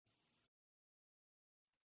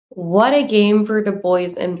What a game for the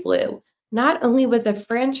boys in blue. Not only was the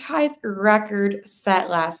franchise record set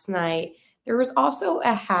last night, there was also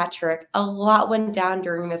a hat trick. A lot went down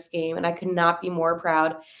during this game, and I could not be more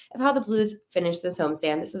proud of how the Blues finished this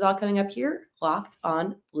homestand. This is all coming up here, Locked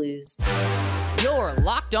on Blues. You're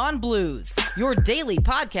Locked on Blues, your daily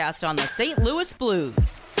podcast on the St. Louis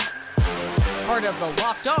Blues. Part of the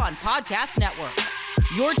Locked On Podcast Network,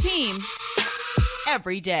 your team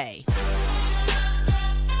every day.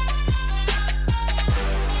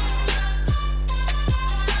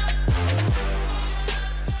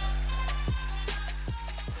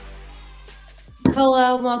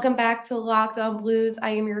 Hello, and welcome back to Locked on Blues. I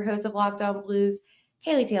am your host of Locked on Blues,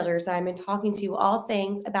 Haley Taylor-Simon, talking to you all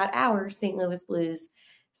things about our St. Louis Blues.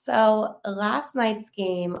 So last night's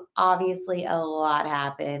game, obviously a lot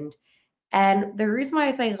happened. And the reason why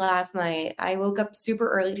I say last night, I woke up super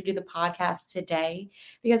early to do the podcast today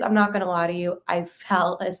because I'm not going to lie to you, I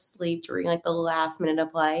fell asleep during like the last minute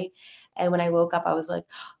of play. And when I woke up, I was like,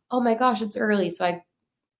 oh my gosh, it's early. So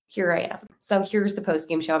here I am. So here's the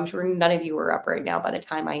post-game show. I'm sure none of you are up right now by the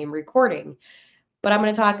time I am recording. But I'm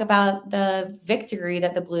going to talk about the victory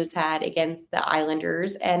that the Blues had against the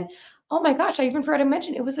Islanders. And oh my gosh, I even forgot to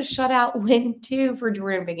mention it was a shutout win too for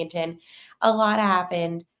Jordan Binnington. A lot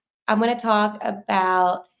happened. I'm going to talk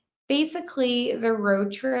about basically the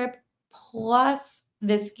road trip plus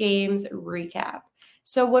this game's recap.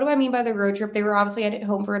 So what do I mean by the road trip? They were obviously at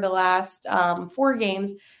home for the last 4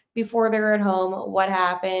 games. Before they were at home, what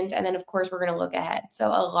happened, and then, of course, we're going to look ahead. So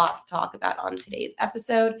a lot to talk about on today's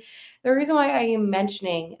episode. The reason why I am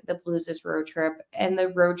mentioning the Blues' road trip and the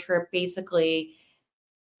road trip basically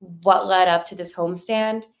what led up to this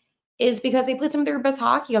homestand is because they played some of their best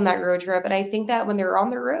hockey on that road trip, and I think that when they're on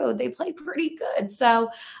the road, they play pretty good. So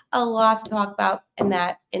a lot to talk about in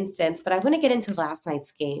that instance, but I want to get into last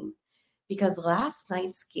night's game because last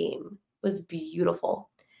night's game was beautiful.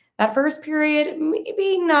 That first period,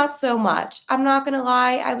 maybe not so much. I'm not going to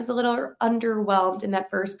lie. I was a little underwhelmed in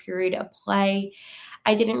that first period of play.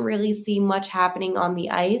 I didn't really see much happening on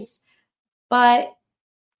the ice, but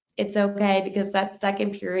it's okay because that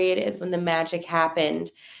second period is when the magic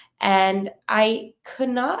happened. And I could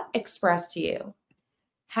not express to you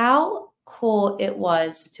how cool it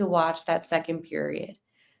was to watch that second period.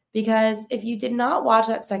 Because if you did not watch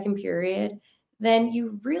that second period, then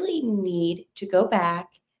you really need to go back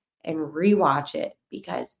and rewatch it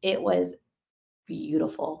because it was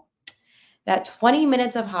beautiful. That 20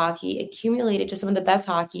 minutes of hockey accumulated to some of the best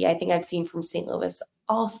hockey I think I've seen from St. Louis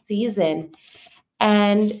all season.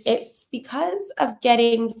 And it's because of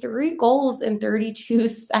getting 3 goals in 32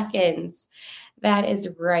 seconds. That is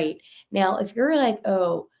right. Now, if you're like,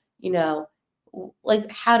 oh,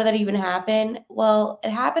 like how did that even happen? Well,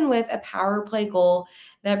 it happened with a power play goal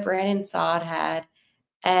that Brandon Saad had.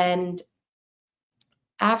 And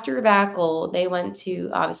after that goal, they went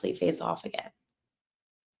to obviously face off again.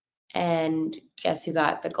 And guess who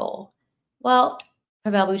got the goal? Well,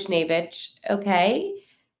 Pavel Buchnevich. Okay.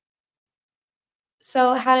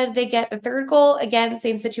 So how did they get the third goal? Again,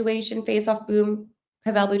 same situation, face off, boom,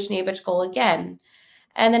 Pavel Buchnevich goal again.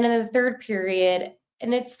 And then in the third period,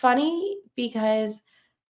 and it's funny because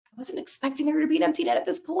I wasn't expecting there to be an empty net at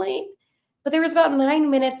this point, but there was about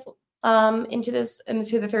 9 minutes into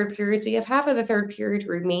the third period. So you have half of the third period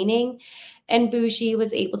remaining, and Bushi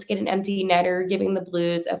was able to get an empty netter, giving the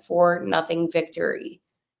Blues a 4-0 victory.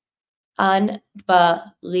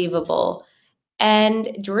 Unbelievable.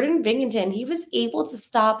 And Jordan Binnington, he was able to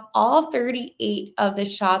stop all 38 of the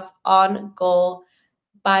shots on goal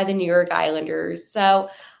by the New York Islanders. So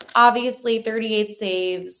obviously 38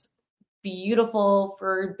 saves, beautiful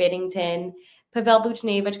for Binnington. Pavel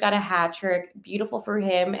Buchnevich got a hat trick, beautiful for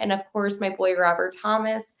him. And of course, my boy Robert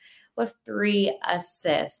Thomas with 3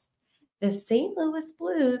 assists. The St. Louis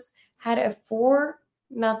Blues had a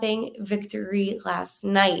 4-0 victory last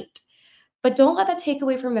night. But don't let that take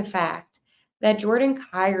away from the fact that Jordan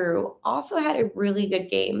Kyrou also had a really good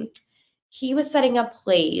game. He was setting up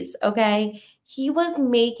plays, okay? He was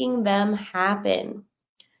making them happen.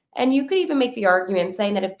 And you could even make the argument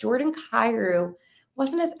saying that if Jordan Kyrou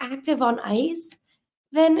wasn't as active on ice,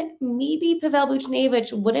 then maybe Pavel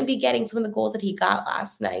Buchnevich wouldn't be getting some of the goals that he got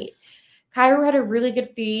last night. Kyrou had a really good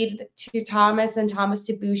feed to Thomas and Thomas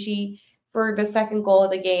to Bushi for the second goal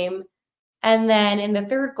of the game. And then in the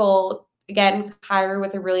third goal, again, Kyrou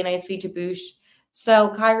with a really nice feed to Bush.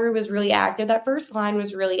 So Kyrou was really active. That first line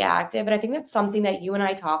was really active. And I think that's something that you and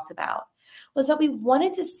I talked about, was that we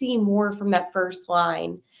wanted to see more from that first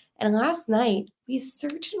line. And last night, we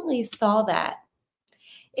certainly saw that.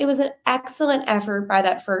 It was an excellent effort by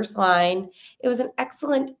that first line. It was an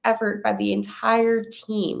excellent effort by the entire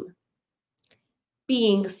team.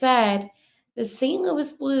 Being said, the St.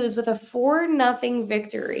 Louis Blues with a 4-0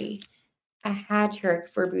 victory, a hat trick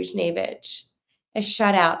for Buchnevich, a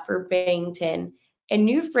shutout for Binnington. A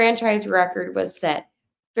new franchise record was set,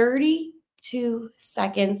 32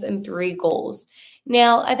 seconds and 3 goals.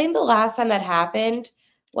 Now, I think the last time that happened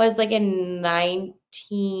was like in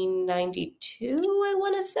 1992, I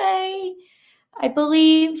want to say, I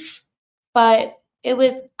believe, but it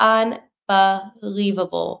was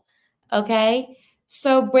unbelievable. Okay.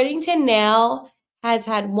 So Binnington now has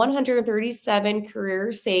had 137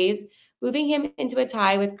 career saves, moving him into a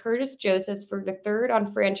tie with Curtis Josephs for the third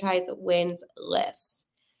on franchise wins list.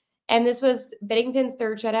 And this was Binnington's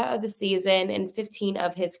third shutout of the season and 15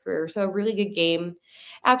 of his career. So a really good game.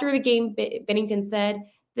 After the game, Binnington said,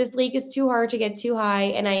 "This league is too hard to get too high,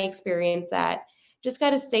 and I experienced that. Just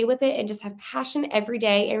got to stay with it and just have passion every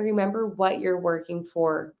day and remember what you're working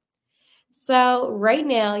for." So right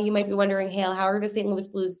now, you might be wondering, Hale, how are the St. Louis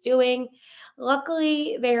Blues doing?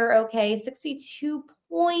 Luckily, they're okay, 62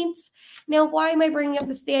 points. Now, why am I bringing up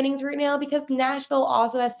the standings right now? Because Nashville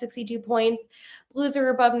also has 62 points. Blues are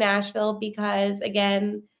above Nashville because,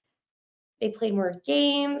 again, they played more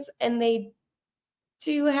games and they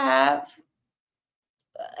do have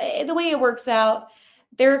the way it works out.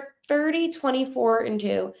 They're 30, 24, and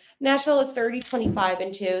 2. Nashville is 30, 25,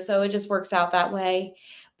 and 2. So it just works out that way.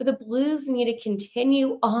 But the Blues need to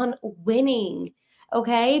continue on winning,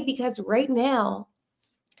 okay? Because right now,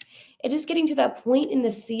 it is getting to that point in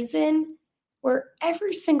the season where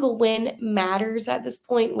every single win matters at this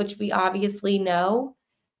point, which we obviously know,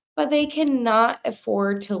 but they cannot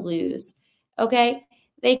afford to lose, okay?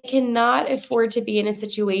 They cannot afford to be in a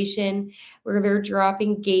situation where they're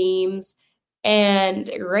dropping games. And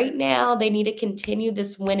right now, they need to continue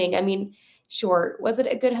this winning. I mean, sure, was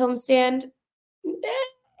it a good homestand?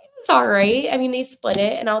 It's all right. I mean, they split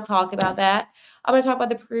it, and I'll talk about that. I'm going to talk about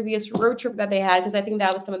the previous road trip that they had because I think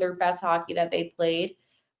that was some of their best hockey that they played.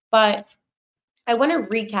 But I want to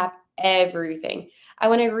recap everything. I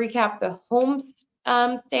want to recap the home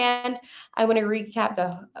stand. I want to recap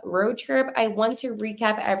the road trip. I want to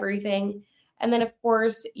recap everything. And then, of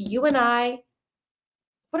course, you and I,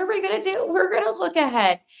 what are we going to do? We're going to look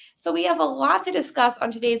ahead. So we have a lot to discuss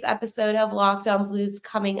on today's episode of Locked On Blues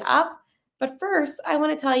coming up. But first, I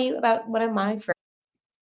want to tell you about one of my friends.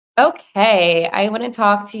 Okay, I want to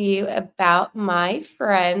talk to you about my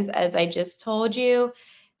friends, as I just told you.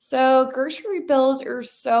 So, grocery bills are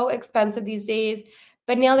so expensive these days,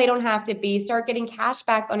 but now they don't have to be. Start getting cash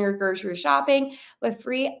back on your grocery shopping with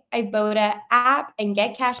free Ibotta app and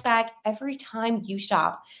get cash back every time you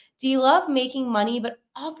shop. Do you love making money, but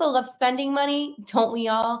also love spending money? Don't we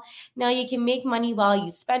all? Now you can make money while you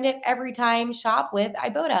spend it every time. Shop with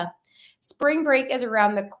Ibotta. Spring break is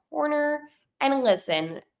around the corner. And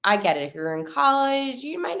listen, I get it. If you're in college,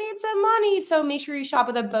 you might need some money. So make sure you shop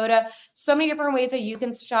with Ibotta. So many different ways that you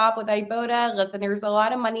can shop with Ibotta. Listen, there's a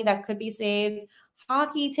lot of money that could be saved.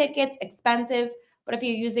 Hockey tickets, expensive. But if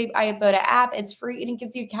you use the Ibotta app, it's free and it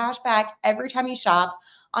gives you cash back every time you shop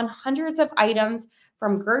on hundreds of items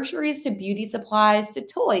from groceries to beauty supplies to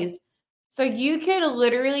toys. So you could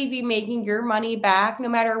literally be making your money back no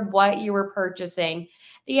matter what you were purchasing.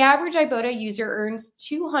 The average Ibotta user earns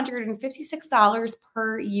 $256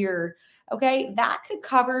 per year. Okay, that could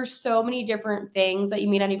cover so many different things that you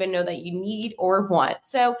may not even know that you need or want.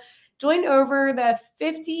 So join over the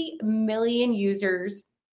 50 million users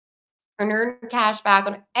and earn cash back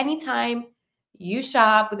on any time you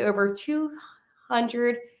shop with over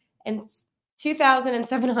 200 and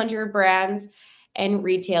 2,700 brands and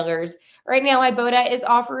retailers. Right now, Ibotta is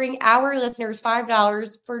offering our listeners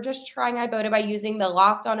 $5 for just trying Ibotta by using the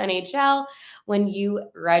Locked On NHL when you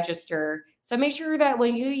register. So make sure that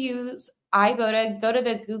when you use Ibotta, go to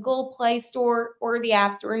the Google Play Store or the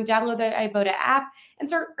App Store and download the Ibotta app and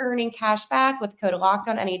start earning cash back with code Locked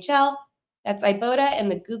On NHL. That's Ibotta in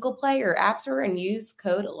the Google Play or App Store and use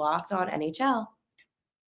code Locked On NHL.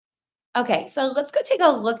 Okay, so let's go take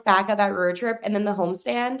a look back at that road trip and then the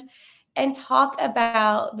homestand and talk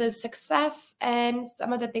about the success and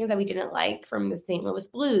some of the things that we didn't like from the St. Louis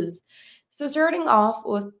Blues. So starting off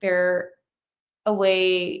with their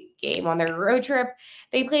away game on their road trip,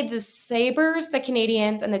 they played the Sabres, the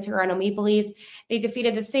Canadiens, and the Toronto Maple Leafs. They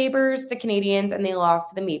defeated the Sabres, the Canadiens, and they lost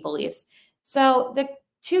to the Maple Leafs. So the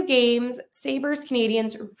 2 games, Sabres,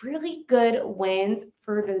 Canadiens, really good wins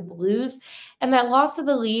for the Blues. And that loss to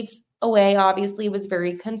the Leafs away obviously was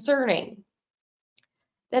very concerning.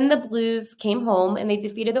 Then the Blues came home and they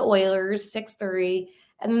defeated the Oilers 6-3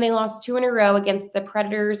 And then they lost 2 in a row against the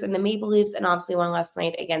Predators and the Maple Leafs, and obviously one last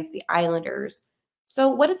night against the Islanders. So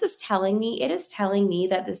what is this telling me? It is telling me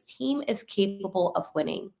that this team is capable of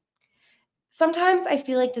winning. Sometimes I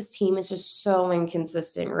feel like this team is just so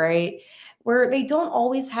inconsistent, right? Where they don't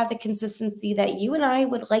always have the consistency that you and I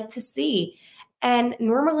would like to see. And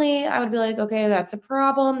normally I would be like, okay, that's a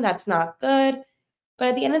problem. That's not good. But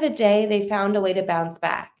at the end of the day, they found a way to bounce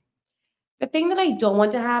back. The thing that I don't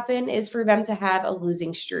want to happen is for them to have a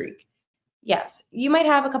losing streak. Yes, you might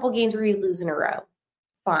have a couple games where you lose in a row.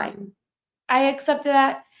 Fine. I accept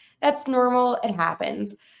that. That's normal. It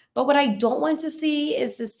happens. But what I don't want to see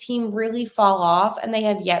is this team really fall off, and they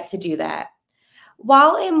have yet to do that.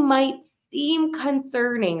 While it might seem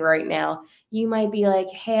concerning right now, you might be like,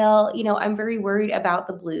 Hale, I'm very worried about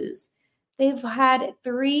the Blues. They've had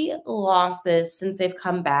 3 losses since they've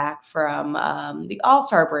come back from the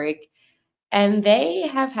All-Star break. And they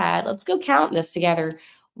have had, let's go count this together,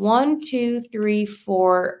 1, 2, 3,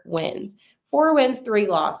 4 wins. 4 wins, 3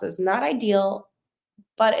 losses. Not ideal,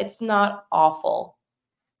 but it's not awful.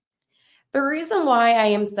 The reason why I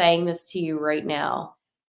am saying this to you right now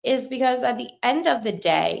is because at the end of the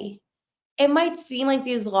day, it might seem like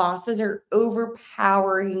these losses are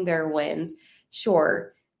overpowering their wins.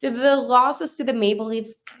 Sure. Did the losses to the Maple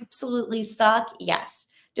Leafs absolutely suck? Yes.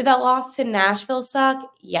 Did that loss to Nashville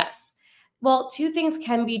suck? Yes. Well, 2 things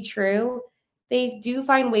can be true. They do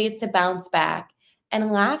find ways to bounce back.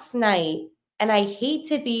 And last night, and I hate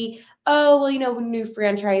to be, new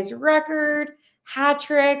franchise record, hat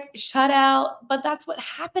trick, shutout, but that's what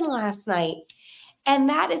happened last night. And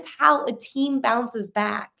that is how a team bounces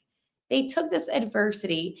back. They took this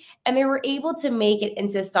adversity and they were able to make it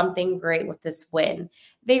into something great with this win.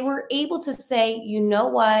 They were able to say, you know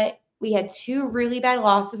what? We had 2 really bad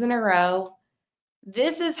losses in a row.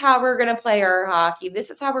 This is how we're going to play our hockey.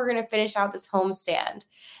 This is how we're going to finish out this homestand.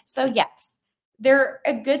 So, yes, they're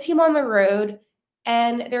a good team on the road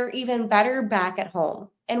and they're even better back at home.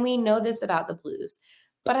 And we know this about the Blues.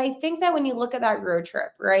 But I think that when you look at that road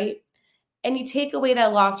trip, right? And you take away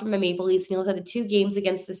that loss from the Maple Leafs and you look at the 2 games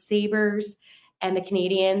against the Sabres and the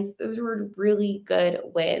Canadiens, those were really good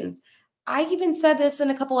wins. I even said this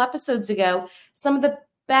in a couple episodes ago, some of the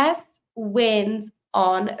best wins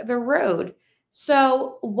on the road.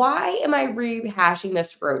 So why am I rehashing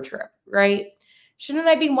this road trip, right? Shouldn't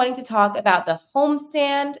I be wanting to talk about the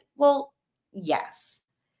homestand? Well, yes.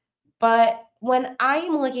 But when I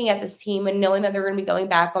am looking at this team and knowing that they're going to be going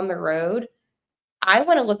back on the road, I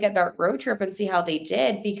want to look at that road trip and see how they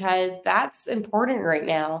did because that's important right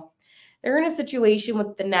now. They're in a situation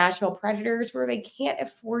with the Nashville Predators where they can't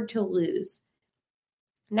afford to lose.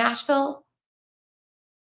 Nashville,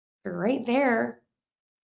 they're right there.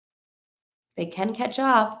 They can catch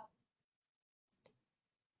up.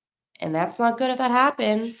 And that's not good if that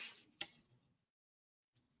happens.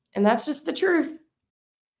 And that's just the truth.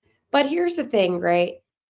 But here's the thing, right?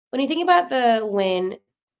 When you think about the win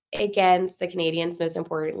against the Canadiens, most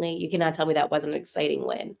importantly, you cannot tell me that wasn't an exciting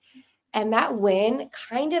win. And that win,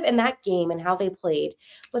 kind of in that game and how they played,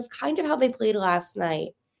 was kind of how they played last night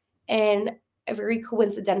in a very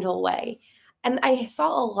coincidental way. And I saw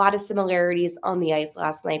a lot of similarities on the ice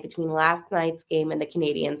last night between last night's game and the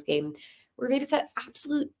Canadiens game, where they just had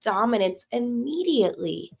absolute dominance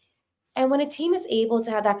immediately. And when a team is able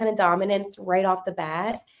to have that kind of dominance right off the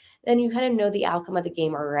bat, then you kind of know the outcome of the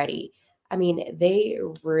game already. I mean, they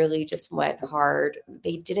really just went hard.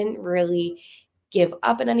 They didn't really give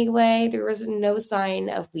up in any way. There was no sign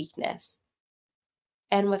of weakness.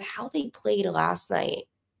 And with how they played last night,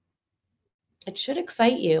 it should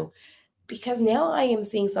excite you because now I am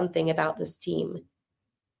seeing something about this team.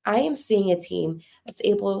 I am seeing a team that's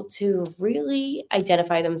able to really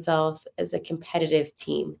identify themselves as a competitive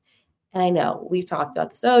team. And I know we've talked about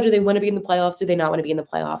this. Oh, do they want to be in the playoffs? Do they not want to be in the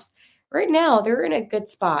playoffs? Right now, they're in a good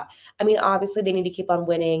spot. I mean, obviously, they need to keep on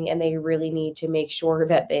winning and they really need to make sure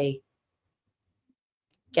that they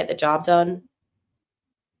get the job done.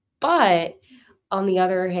 But on the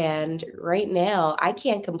other hand, right now, I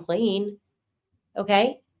can't complain.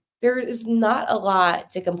 Okay? There is not a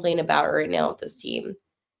lot to complain about right now with this team.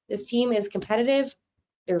 This team is competitive.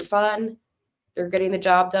 They're fun. They're getting the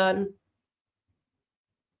job done.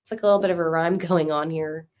 It's like a little bit of a rhyme going on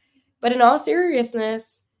here. But in all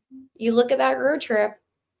seriousness, you look at that road trip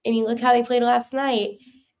and you look how they played last night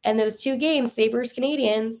and those 2 games, Sabres,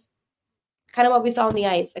 Canadiens, kind of what we saw on the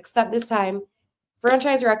ice, except this time,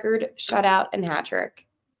 franchise record, shutout, and hat trick.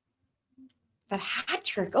 That hat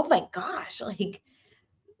trick, oh my gosh, like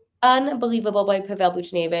unbelievable by Pavel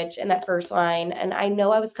Buchnevich and that first line. And I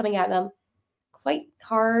know I was coming at them quite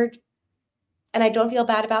hard, and I don't feel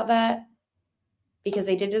bad about that. because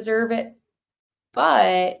they did deserve it.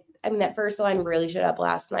 But, I mean, that first line really showed up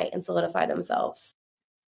last night and solidified themselves.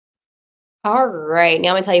 All right, now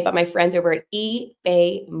I'm going to tell you about my friends over at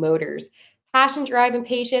eBay Motors. Passion, drive, and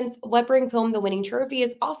patience, what brings home the winning trophy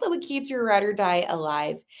is also what keeps your ride or die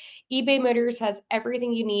alive. eBay Motors has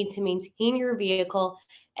everything you need to maintain your vehicle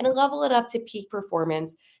and level it up to peak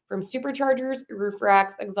performance, from superchargers, roof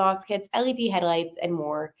racks, exhaust kits, LED headlights, and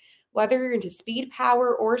more. Whether you're into speed,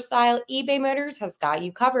 power, or style, eBay Motors has got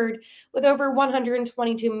you covered. With over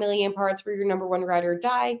 122 million parts for your number one ride or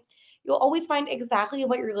die, you'll always find exactly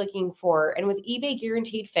what you're looking for. And with eBay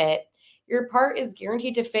Guaranteed Fit, your part is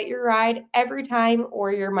guaranteed to fit your ride every time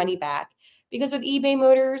or your money back. Because with eBay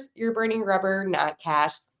Motors, you're burning rubber, not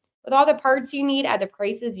cash. With all the parts you need at the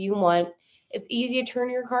prices you want, it's easy to turn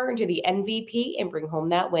your car into the MVP and bring home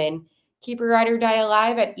that win. Keep your ride or die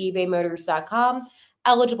alive at ebaymotors.com.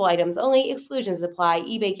 Eligible items only, exclusions apply.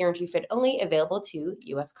 eBay Guaranteed Fit only, available to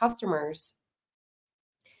U.S. customers.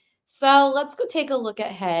 So let's go take a look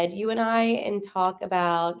ahead, you and I, and talk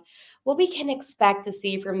about what we can expect to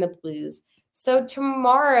see from the Blues. So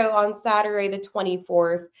tomorrow on Saturday, the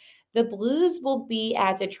 24th, the Blues will be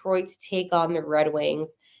at Detroit to take on the Red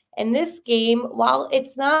Wings. And this game, while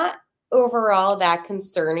it's not overall that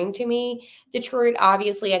concerning to me, Detroit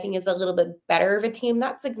obviously I think is a little bit better of a team,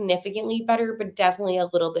 not significantly better, but definitely a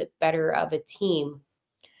little bit better of a team.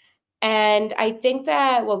 And I think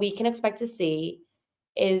that what we can expect to see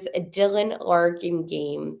is a Dylan Larkin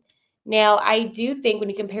game. Now, I do think when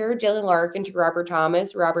you compare Dylan Larkin to Robert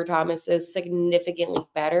Thomas is significantly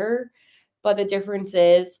better. But the difference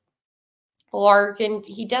is Larkin,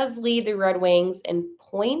 he does lead the Red Wings in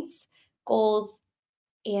points, goals,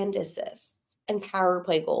 and assists and power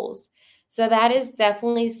play goals. So that is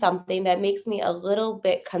definitely something that makes me a little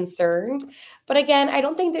bit concerned. But again, I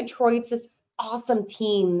don't think Detroit's this awesome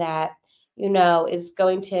team that, is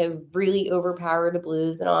going to really overpower the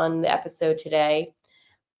Blues. And on the episode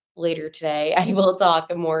later today, I will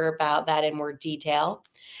talk more about that in more detail.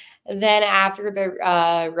 Then after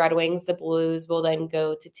the Red Wings, the Blues will then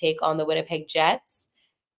go to take on the Winnipeg Jets.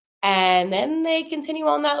 And then they continue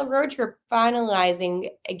on that road trip, finalizing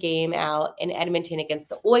a game out in Edmonton against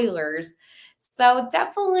the Oilers. So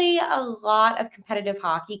definitely a lot of competitive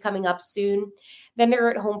hockey coming up soon. Then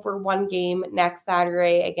they're at home for one game next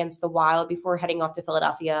Saturday against the Wild before heading off to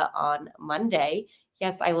Philadelphia on Monday.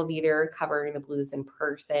 Yes, I will be there covering the Blues in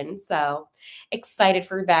person. So excited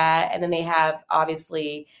for that. And then they have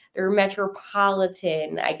obviously their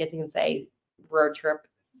metropolitan, I guess you can say, road trip.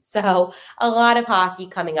 So a lot of hockey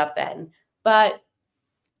coming up then. But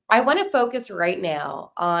I want to focus right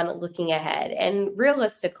now on looking ahead and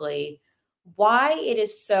realistically why it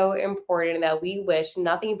is so important that we wish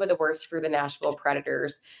nothing but the worst for the Nashville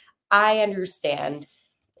Predators. I understand.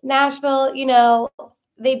 Nashville,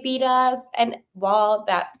 they beat us. And while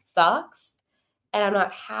that sucks and I'm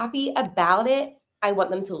not happy about it, I want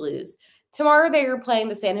them to lose. Tomorrow they are playing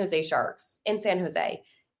the San Jose Sharks in San Jose.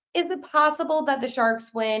 Is it possible that the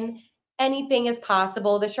Sharks win? Anything is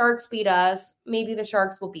possible. The Sharks beat us. Maybe the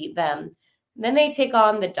Sharks will beat them. Then they take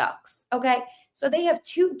on the Ducks. Okay. So they have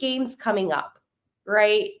 2 games coming up,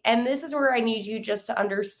 right? And this is where I need you just to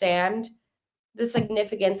understand the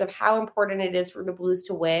significance of how important it is for the Blues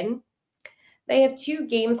to win. They have 2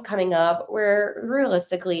 games coming up where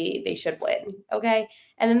realistically they should win. Okay.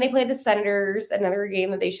 And then they play the Senators, another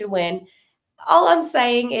game that they should win. All I'm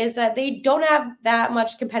saying is that they don't have that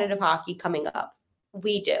much competitive hockey coming up.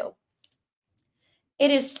 We do.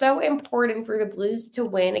 It is so important for the Blues to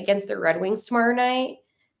win against the Red Wings tomorrow night,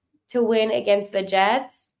 to win against the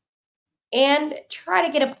Jets, and try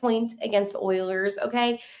to get a point against the Oilers,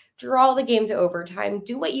 okay? Draw the game to overtime.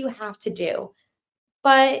 Do what you have to do.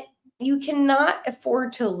 But you cannot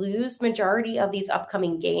afford to lose majority of these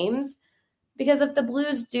upcoming games, because if the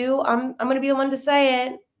Blues do, I'm going to be the one to say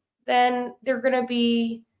it, then they're going to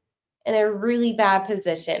be in a really bad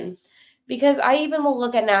position. Because I even will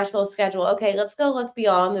look at Nashville's schedule. Okay, let's go look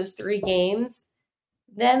beyond those 3 games.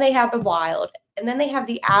 Then they have the Wild, and then they have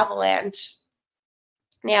the Avalanche.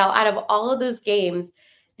 Now, out of all of those games,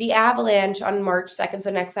 the Avalanche on March 2nd,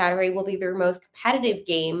 so next Saturday, will be their most competitive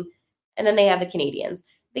game. And then they have the Canadiens.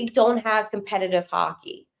 They don't have competitive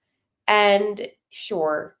hockey. And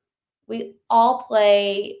sure, we all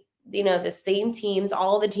play, the same teams.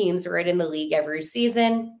 All the teams are right in the league every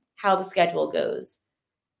season, how the schedule goes.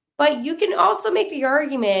 But you can also make the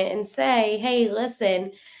argument and say, hey,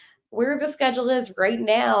 listen, where the schedule is right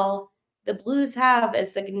now, the Blues have a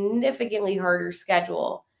significantly harder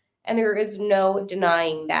schedule. And there is no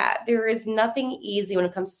denying that. There is nothing easy when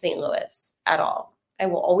it comes to St. Louis at all. I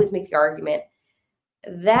will always make the argument.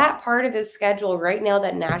 that part of the schedule right now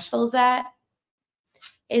that Nashville's at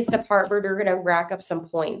is the part where they're going to rack up some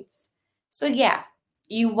points. So yeah,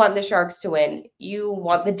 you want the Sharks to win. You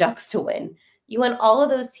want the Ducks to win. You want all of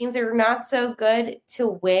those teams that are not so good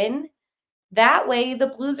to win. That way, the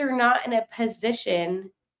Blues are not in a position,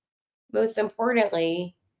 most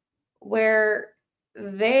importantly, where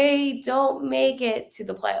they don't make it to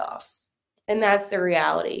the playoffs. And that's the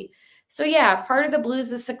reality. So yeah, part of the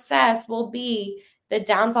Blues' success will be the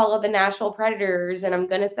downfall of the Nashville Predators. And I'm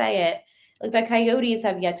going to say it, like the Coyotes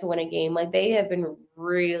have yet to win a game. Like they have been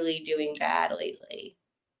really doing bad lately.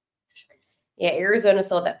 Yeah, Arizona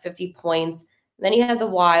still at 50 points. Then you have the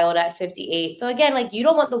Wild at 58. So again, like you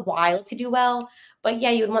don't want the Wild to do well, but yeah,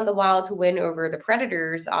 you would want the Wild to win over the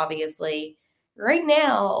Predators, obviously. Right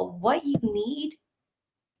now, what you need,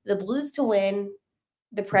 the Blues to win,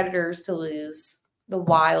 the Predators to lose, the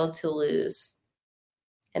Wild to lose.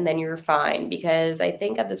 And then you're fine. Because I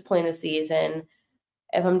think at this point in the season,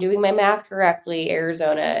 if I'm doing my math correctly,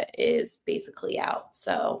 Arizona is basically out.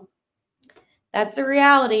 So that's the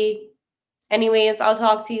reality. Anyways, I'll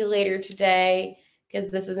talk to you later today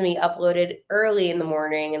because this is going to be uploaded early in the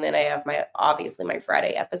morning. And then I have obviously my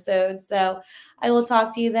Friday episode. So I will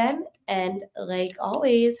talk to you then. And like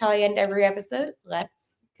always, how I end every episode,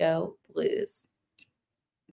 let's go Blues.